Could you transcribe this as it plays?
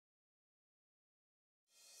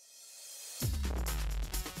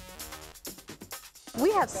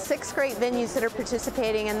We have 6 great venues that are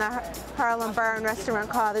participating in the Harlem Bar and Restaurant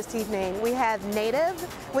Call this evening. We have Native,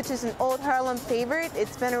 which is an old Harlem favorite.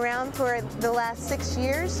 It's been around for the last 6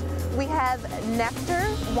 years. We have Nectar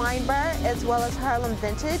Wine Bar as well as Harlem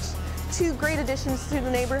Vintage, 2 great additions to the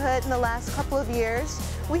neighborhood in the last couple of years.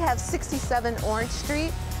 We have 67 Orange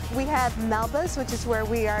Street. We have Melba's, which is where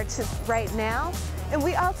we are right now. And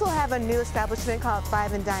we also have a new establishment called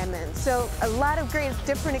Five and Diamond. So a lot of great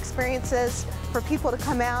different experiences for people to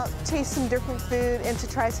come out, taste some different food, and to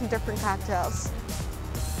try some different cocktails.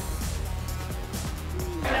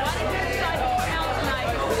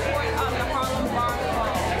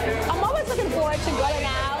 I'm always looking forward to going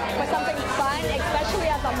out for something fun, especially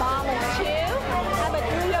as a mom of 2. I have a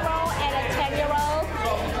 3-year-old and a 10-year-old,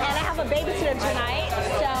 and I have a babysitter tonight.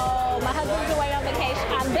 So my husband's away on vacation,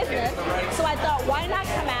 on business, so I thought, why not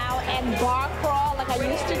come out and bar crawl like I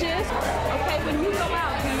used to do? Okay, when you go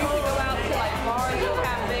out, do you usually go out to like bars or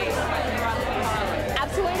cafes or like you're out to Harlem?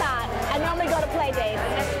 Absolutely not. I normally go to play dates.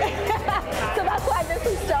 So that's why this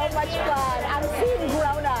is so much fun. I'm seeing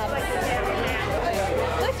grown-ups.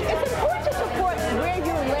 It's important to support where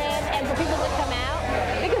you live and for people to come out,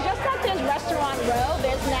 because just like there's Restaurant Row,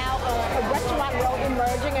 there's now a Restaurant Row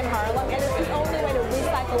emerging in Harlem, and it's the only way to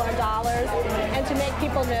recycle our dollars and to make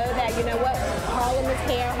people know that, you know what, Harlem is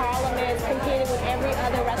here. Harlem is competing with every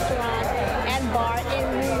other restaurant and bar in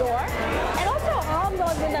New York. And also Harlem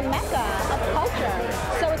has been the mecca of culture.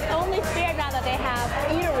 So it's only fair now that they have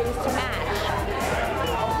eateries to match.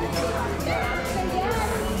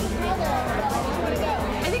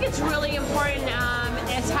 I think it's really important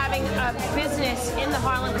as having a business in the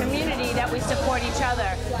Harlem community that we support each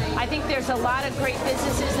other. I think there's a lot of great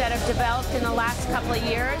businesses that have developed in the last couple of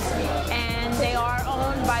years, and they are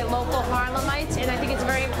owned by local Harlemites, and I think it's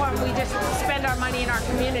very important we just spend our money in our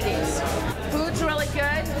communities. Food's really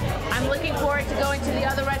good. I'm looking forward to going to the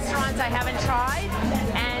other restaurants I haven't tried,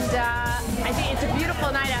 and I think it's a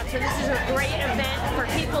beautiful night out, so this is a great event for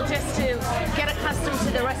people just to get accustomed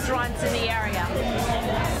to the restaurants in the area.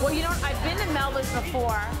 Well, you know, I've been to Melba's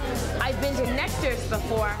before, I've been to Nectar's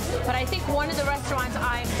before, but I think one of the restaurants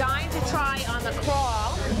I'm dying to try on the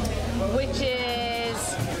crawl, which is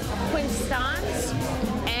Quinstan's,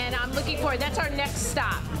 and I'm looking forward, that's our next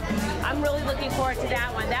stop. I'm really looking forward to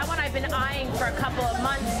that one. That one I've been eyeing for a couple of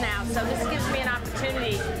months now, so this gives me an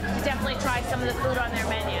opportunity to definitely try some of the food on their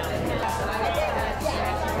menu.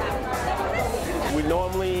 We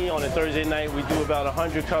normally, on a Thursday night, we do about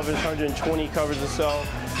 100 covers, 120 covers or so,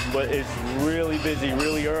 but it's really busy,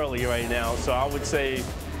 really early right now, so I would say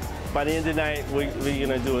by the end of the night, we're going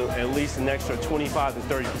to do at least an extra 25 to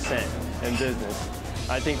 30% in business.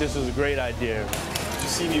 I think this is a great idea. What you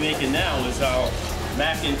see me making now is our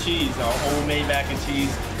mac and cheese, our homemade mac and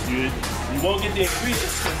cheese. You won't get the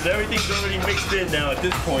ingredients because everything's already mixed in now at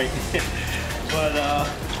this point. But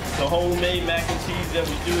the homemade mac and cheese that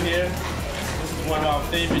we do here, this is one of our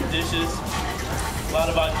favorite dishes. A lot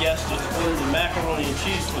of our guests just order the macaroni and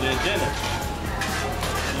cheese for their dinner.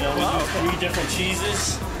 You know, we do 3 different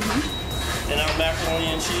cheeses in our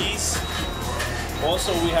macaroni and cheese.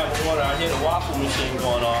 Also, we have an order, I hear the waffle machine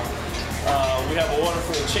going on. We have an order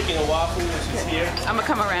for the chicken and waffle, which is here. I'm gonna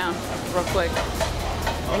come around real quick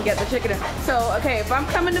and get the chicken. So, okay, if I'm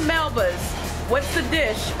coming to Melba's, what's the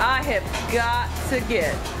dish I have got to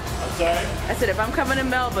get? I'm sorry? I said, if I'm coming to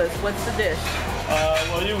Melba's, what's the dish?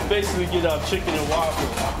 Well, you basically get our chicken and waffle.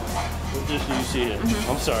 What dish do you see here?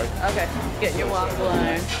 I'm sorry. Okay, getting your waffle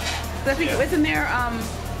iron. So I think, isn't there,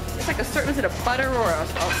 it's like a certain, is it a butter or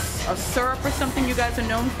a syrup or something you guys are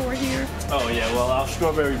known for here? Oh yeah, well our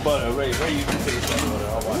strawberry butter, where you can taste that butter,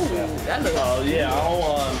 I'll watch that. That looks yeah,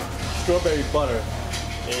 our strawberry butter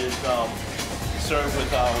is served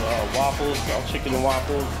with our waffles, our chicken and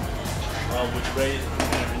waffles, which Ray is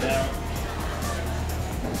preparing now.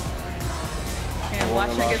 And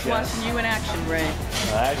watching you in action, Ray.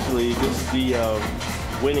 Actually, this is the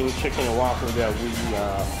winning chicken and waffle that we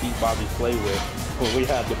beat Bobby Flay with when we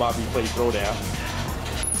had the Bobby Flay Throwdown.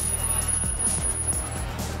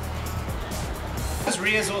 This is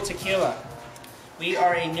Riazul Tequila. We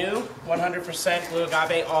are a new 100% blue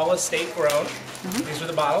agave, all estate grown. These are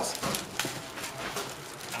the bottles.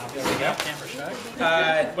 There we go.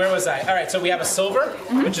 Where was I? All right, so we have a silver,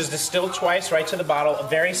 which is distilled twice right to the bottle. A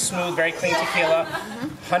very smooth, very clean tequila.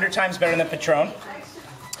 100 times better than Patron.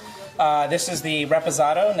 This is the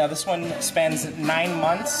Reposado. Now this one spends 9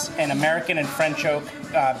 months in American and French oak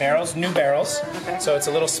barrels, new barrels. So it's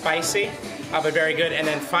a little spicy, but very good. And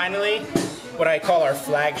then finally, what I call our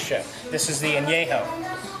flagship. This is the Añejo.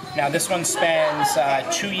 Now this one spends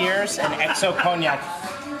 2 years in XO cognac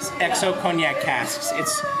casks.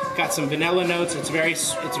 It's got some vanilla notes. It's very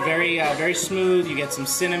smooth. You get some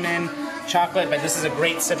cinnamon, chocolate, but this is a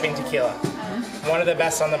great sipping tequila. One of the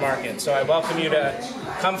best on the market. So I welcome you to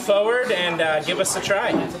come forward and give us a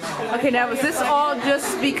try. Okay, now is this all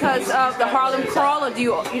just because of the Harlem Crawl, or do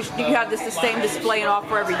you have this the same display and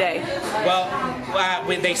offer every day? Well,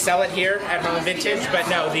 they sell it here at Harlem Vintage, but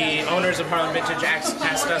no, the owners of Harlem Vintage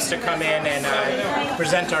asked us to come in and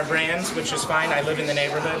present our brands, which is fine. I live in the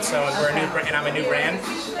neighborhood, so I'm a new brand,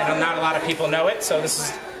 and not a lot of people know it. So this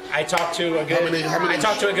is. I talked to a good 200 people. How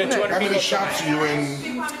many shops are you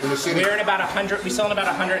in the city? We're in about 100. We sell in about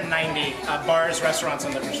 190 bars, restaurants,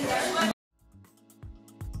 and liquor stores.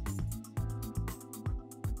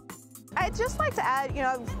 I'd just like to add,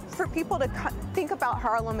 for people to think about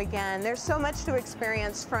Harlem again. There's so much to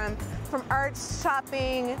experience from arts,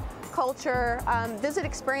 shopping, culture. Visit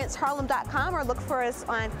experienceharlem.com or look for us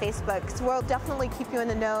on Facebook. So we'll definitely keep you in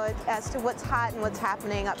the know as to what's hot and what's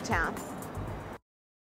happening uptown.